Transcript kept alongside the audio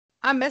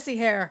I'm Messy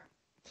Hair.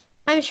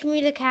 I'm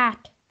Shmee the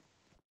cat.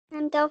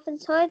 I'm Dolphin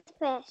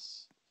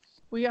Swordfish.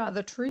 We are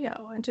the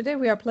trio, and today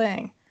we are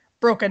playing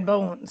Broken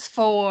Bones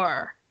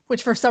 4,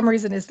 which for some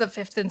reason is the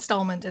 5th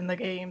installment in the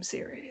game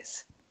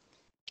series.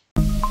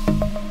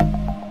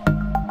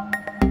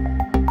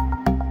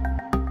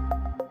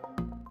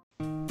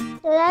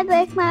 Did I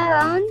break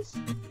my bones?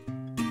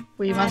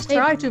 We must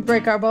try to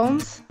break our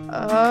bones.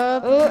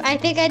 Oh, I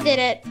think I did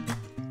it.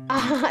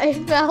 I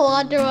fell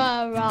onto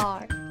a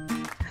rock.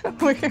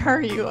 Where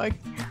are you? I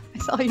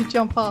saw you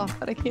jump off,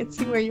 but I can't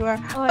see where you are.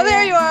 Oh,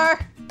 there yeah. you are!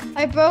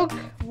 I broke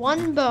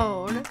one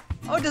bone.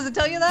 Oh, does it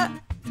tell you that?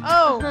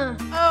 Oh,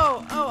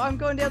 Uh-huh. oh, I'm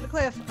going down the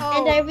cliff.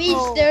 Oh, And I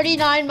reached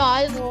 39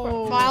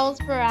 miles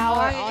per hour.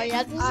 I- Oh,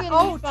 yeah, this is gonna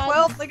oh, be fun.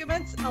 12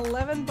 ligaments,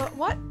 11, but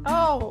what?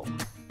 Oh,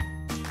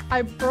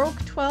 I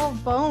broke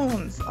 12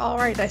 bones. All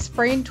right, I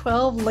sprained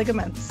 12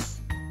 ligaments.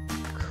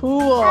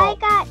 Cool. I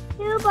got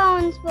 2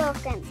 bones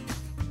broken.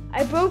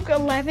 I broke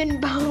 11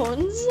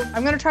 bones.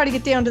 I'm gonna try to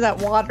get down to that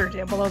water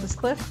down below this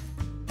cliff.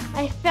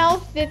 I fell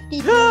 50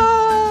 times.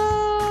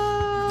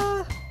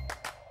 Ah,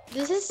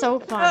 This is so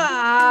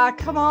fun.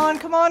 come on.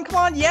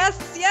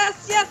 Yes,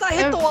 I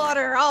hit the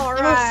water. All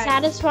The most right.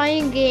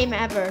 satisfying game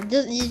ever.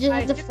 You just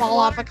have to hit the fall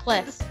off a water to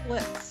cliff. the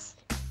splits.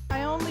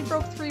 I only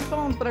broke 3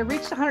 bones, but I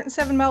reached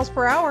 107 miles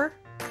per hour.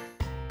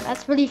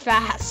 That's pretty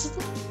fast.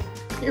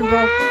 You're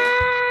broken.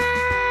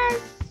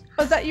 Yes!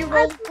 Was that you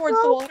rolling towards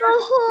the broke water? the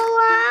whole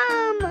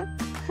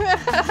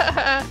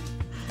arm.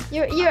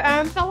 Your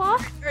arm fell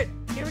off? Alright,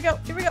 here we go.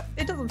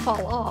 It doesn't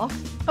fall off.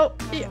 Oh,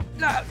 yeah.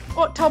 No.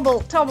 Oh,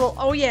 tumble.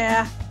 Oh,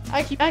 yeah.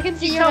 I can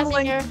see you,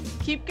 tumbling. Messenger.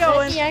 Keep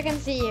going. Messy, I can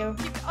see you.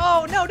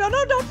 Oh, no,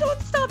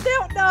 don't stop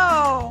now.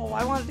 No.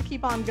 I wanted to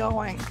keep on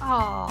going.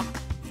 Oh.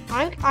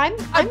 I'm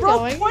I broke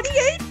going.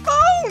 28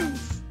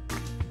 bones.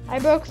 I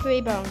broke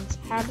 3 bones.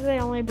 How did I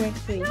only break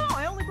 3? No,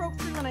 I only broke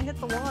 3 when I hit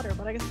the water,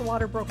 but I guess the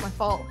water broke my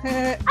fall.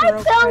 I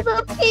fell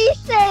to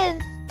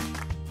pieces.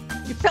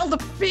 You fell to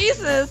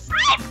pieces.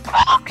 I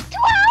broke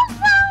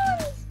 12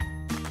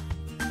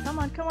 bones. Come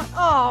on.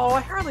 Oh,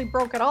 I hardly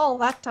broke it all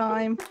that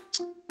time.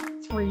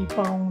 3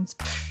 bones.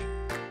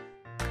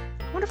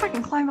 I wonder if I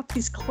can climb up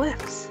these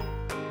cliffs.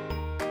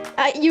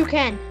 You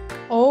can.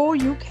 Oh,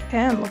 you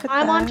can. Look at that.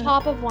 I'm on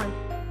top of one.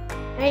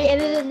 Hey,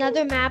 and there's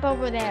another map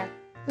over there.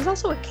 There's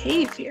also a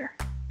cave here.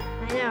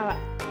 I know.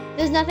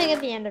 There's nothing at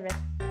the end of it.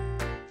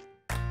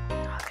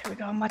 Oh, there we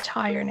go. Much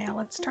higher now.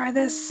 Let's try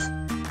this.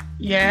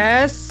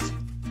 Yes.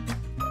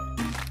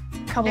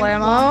 Couple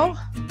ammo.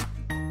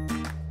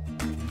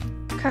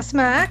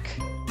 Kasmak.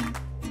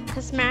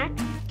 Smack.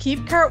 Keep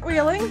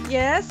cartwheeling.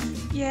 Yes.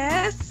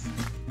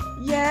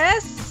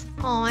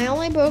 Oh, I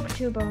only broke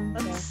 2 bones.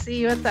 Let's there.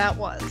 see what that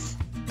was.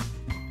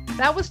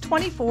 That was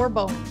 24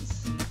 bones.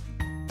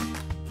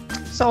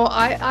 So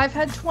I've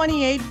had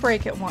 28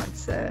 break at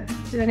once. Did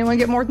anyone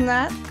get more than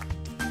that?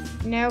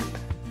 Nope.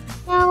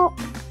 No.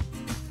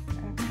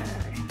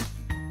 Okay.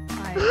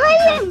 I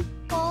am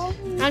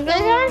falling I'm gonna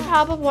get on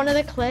top of one of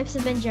the cliffs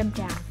and then jump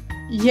down.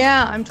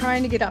 Yeah, I'm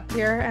trying to get up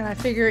here, and I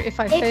figure if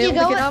I If fail you to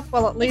go get at- up,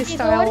 well, at least you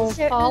go at a I'll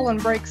certain- fall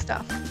and break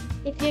stuff.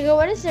 If you go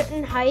at a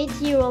certain height,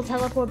 you will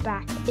teleport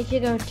back. If you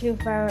go too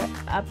far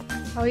up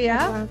Oh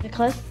yeah? on the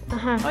cliff.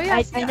 Uh-huh. Oh yeah, I I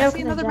know see 'cause I've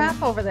another done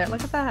map over there.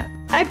 Look at that.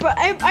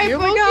 Here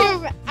we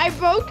go. I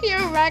broke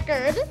your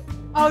record.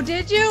 Oh,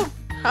 did you?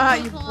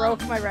 You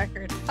broke my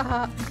record.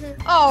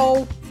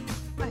 Oh,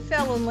 I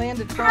fell and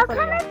landed How properly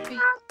come on it's feet.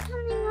 not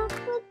coming up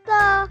with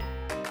the...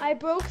 I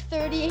broke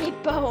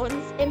 38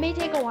 bones. It may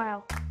take a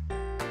while.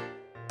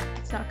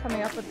 It's not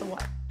coming up with the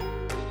what?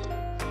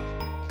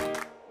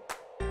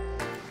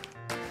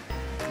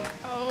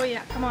 Oh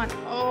yeah, come on.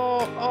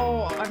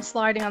 Oh, I'm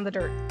sliding on the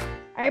dirt.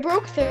 I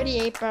broke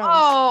 38 bones.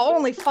 Oh,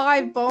 only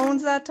 5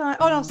 bones that time.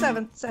 Oh no,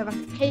 7.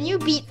 Can you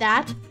beat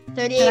that?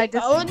 Did I 38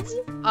 just- bones?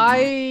 I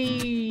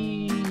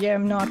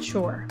am not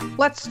sure.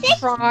 Let's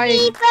try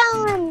 60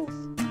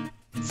 bones.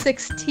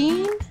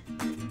 16.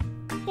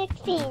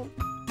 16.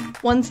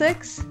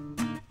 16.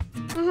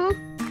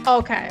 Mm-hmm.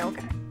 Okay.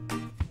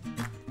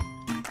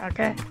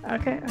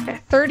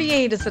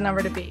 38 is the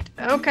number to beat.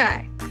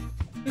 Okay.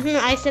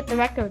 I set the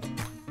record.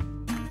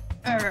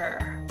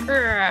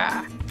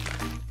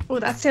 Oh,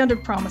 that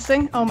sounded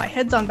promising. Oh, my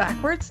head's on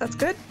backwards. That's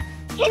good.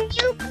 Can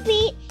you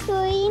beat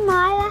 3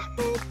 my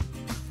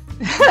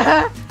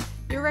record?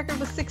 Your record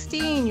was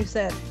 16, you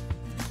said.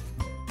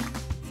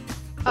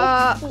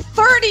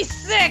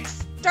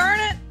 36! Darn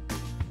it!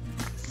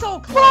 So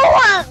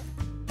close.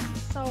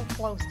 So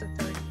close to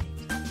 38.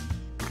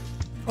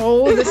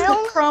 Oh, this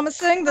looks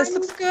promising. This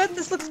looks good.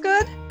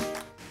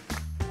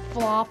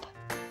 Flop.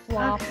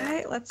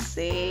 Okay, let's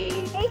see.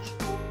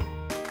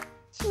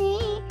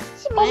 Only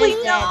Only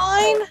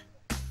 9?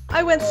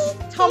 I went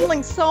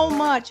tumbling so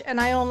much and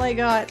I only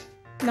got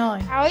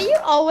 9. How are you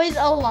always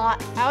How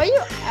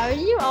are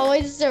you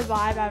always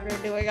survive after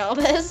doing all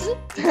this?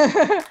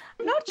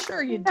 I'm not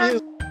sure you do.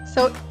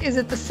 So is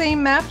it the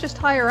same map, just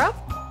higher up?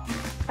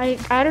 I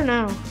don't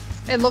know.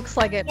 It looks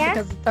like it Yeah.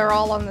 because they're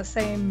all on the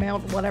same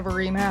Mount whatever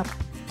remap.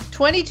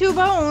 22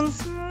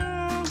 bones.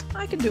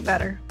 I can do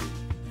better.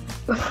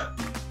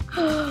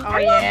 Oh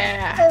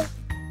yeah.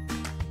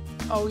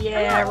 Oh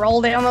yeah.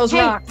 Roll down those Hey.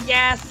 rocks.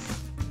 Yes.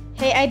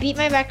 Hey, I beat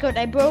my record.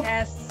 I broke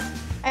Yes.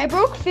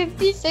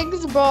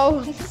 56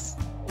 bones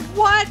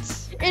What?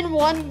 in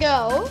one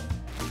go.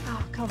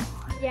 Oh come on.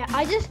 Yeah,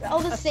 I just fell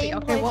the Let's see. same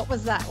Okay, place. what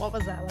was that? What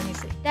was that? Let me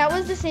see. That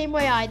was the same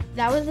way I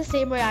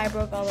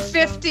broke all those.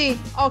 bones. 50.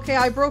 Okay,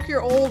 I broke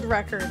your old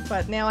record,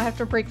 but now I have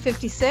to break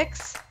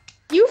 56.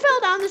 You fell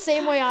down the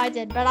same way I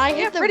did, but I hit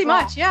Yeah, the pretty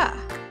rock, much. Yeah.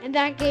 and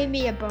that gave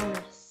me a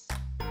bonus.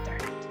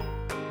 Darn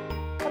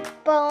it. A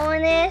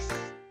bonus.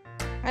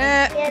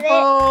 Get it?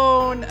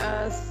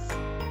 Bonus.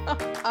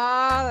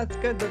 Ah, that's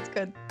good. That's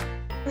good.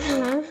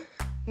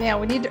 Now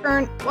we need to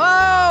earn. Whoa!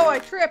 I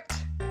tripped.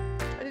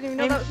 I didn't even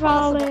know that I'm was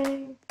possible.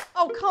 falling.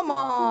 Oh come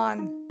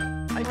on!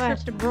 I What?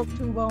 tripped and broke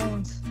 2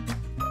 bones.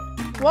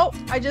 Whoa!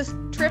 I just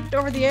tripped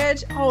over the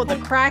edge. Oh, the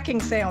Hey.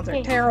 cracking sounds are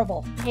Hey.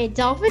 terrible. Hey,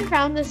 Dolphin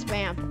found this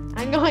ramp.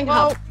 I'm going Whoa!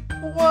 up.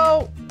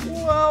 Whoa!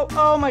 Whoa!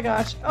 Oh my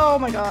gosh! Oh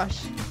my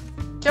gosh!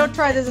 Don't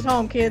try this at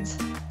home, kids.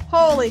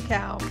 Holy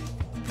cow!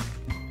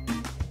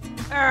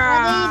 What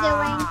are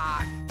you doing?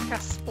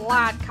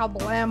 Kasplat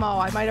kablamo!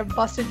 I might have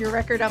busted your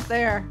record up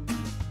there.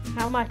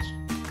 How much?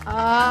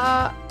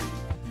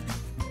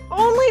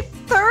 Only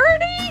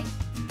 30?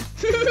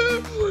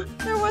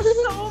 There was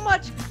so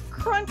much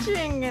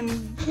crunching and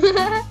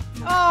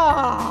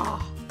oh.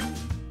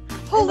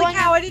 Holy one-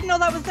 cow! I didn't know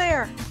that was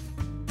there.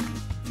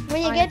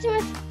 When you I'm- get to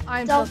a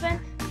I'm dolphin,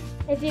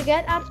 if you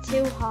get up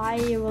too high,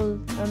 you will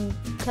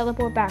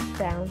teleport back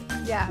down.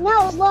 Yeah.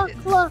 No, look,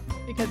 look.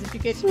 Because if you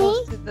get See?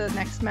 close to the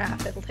next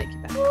map, it'll take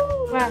you back.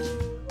 Watch.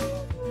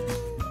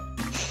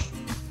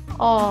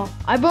 Oh,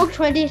 I broke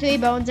 23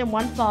 bones in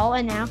one fall,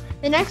 and now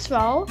the next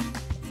fall,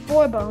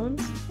 4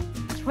 bones,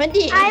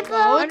 28 I broke-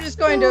 I'm just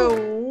going to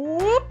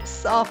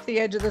whoops off the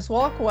edge of this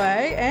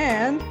walkway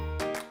and.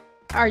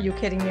 Are you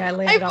kidding me? I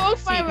landed off broke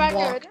the my feet and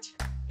record. walked.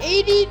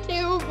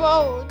 82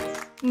 bones.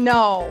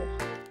 No.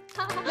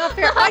 Not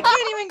fair. I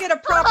can't even get a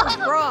proper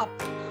drop.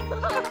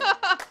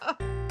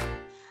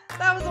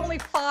 That was only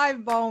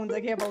 5 bones.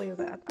 I can't believe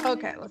that.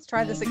 Okay, let's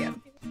try this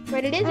again.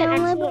 But it is I an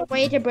only excellent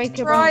way to break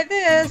your Try bones.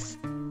 this.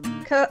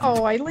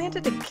 Oh, I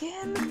landed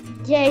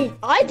again? Yay,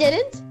 I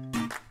didn't.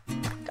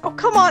 Oh,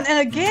 come on.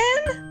 And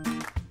again?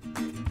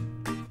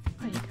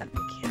 Oh, you gotta be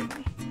kidding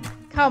me.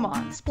 Come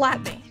on.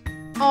 Splat me.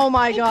 Oh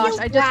my If gosh. you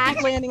I just keep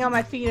whack- landing on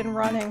my feet and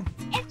running.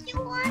 If you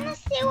want to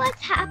see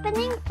what's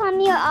happening from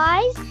your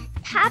eyes,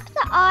 tap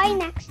the eye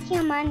next to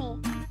your money.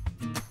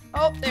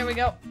 Oh, there we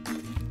go.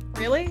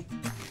 Really?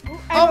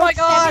 I Oh my broke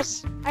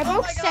gosh. I Oh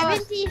broke my gosh.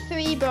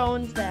 73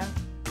 bones there.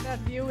 That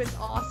view is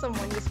awesome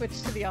when you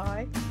switch to the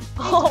eye.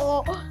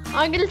 Oh,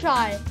 I'm gonna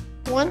try.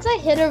 Once I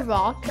hit a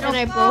rock and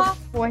I broke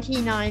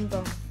 49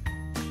 bones.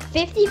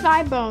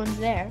 55 bones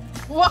there.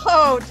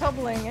 Whoa,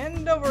 tumbling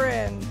end over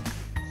end.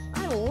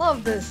 I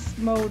love this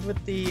mode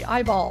with the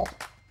eyeball.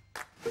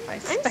 I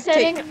spectate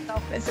sitting-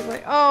 myself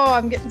basically. Oh,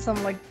 I'm getting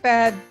some like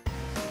bad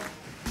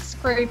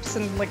scrapes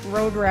and like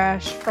road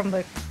rash from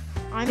the.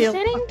 I'm Feel-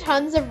 setting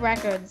tons of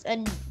records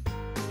and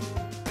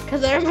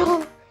because I'm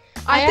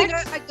I I think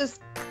I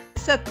just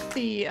set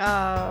the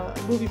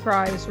movie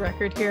prize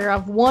record here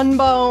of 1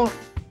 bone.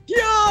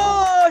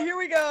 Yeah, here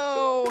we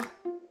go.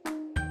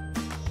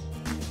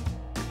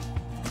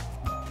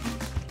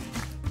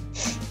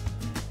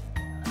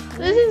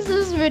 this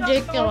is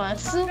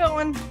ridiculous. Keep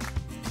going.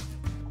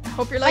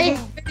 Hope you're liking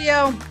the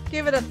video.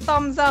 Give it a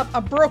thumbs up,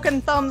 a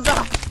broken thumbs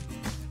up.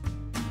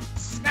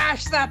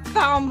 Smash that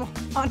thumb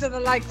onto the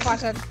like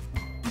button.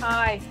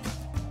 I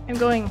am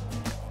going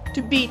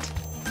to beat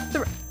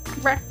the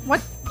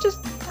what?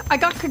 I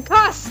got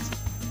concussed.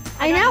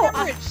 I got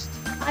know. hemorrhaged.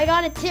 I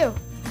got it too.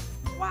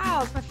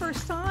 Wow, it's my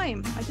first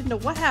time. I didn't know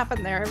what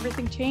happened there.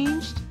 Everything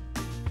changed.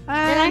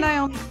 And And I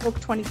only broke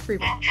 23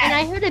 bones. And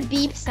I heard a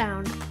beep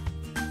sound.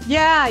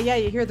 Yeah,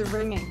 you hear the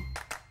ringing.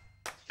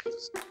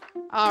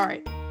 All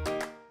right.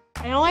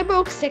 I only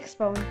broke 6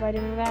 bones by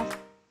doing that.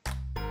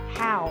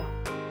 How?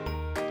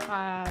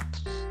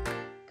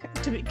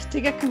 To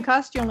get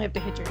concussed, you only have to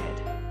hit your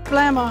head.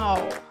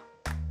 Blammo!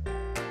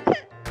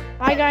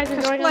 Bye guys,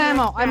 enjoy the next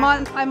Blammo!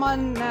 map. I'm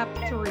on map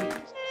 3.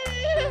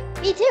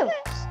 Me too.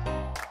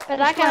 But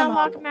I can Blammo.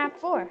 unlock map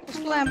 4.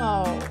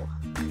 Blammo!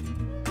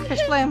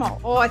 Blammo!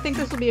 Oh, I think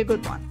this will be a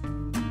good one.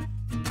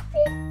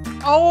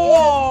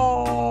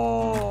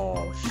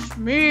 Oh,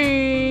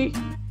 shmee!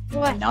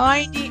 What?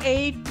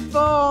 98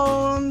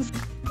 bones!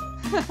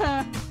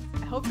 I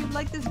hope you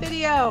liked this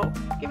video.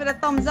 Give it a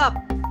thumbs up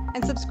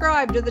and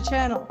subscribe to the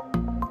channel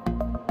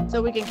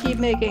so we can keep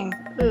making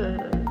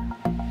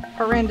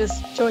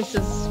horrendous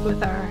choices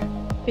with our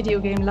video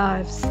game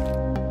lives.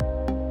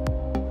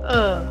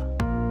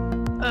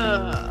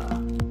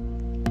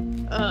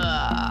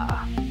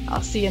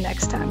 I'll see you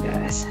next time,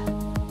 guys.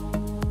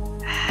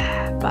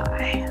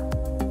 Bye.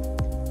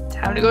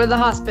 Time to go to the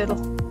hospital.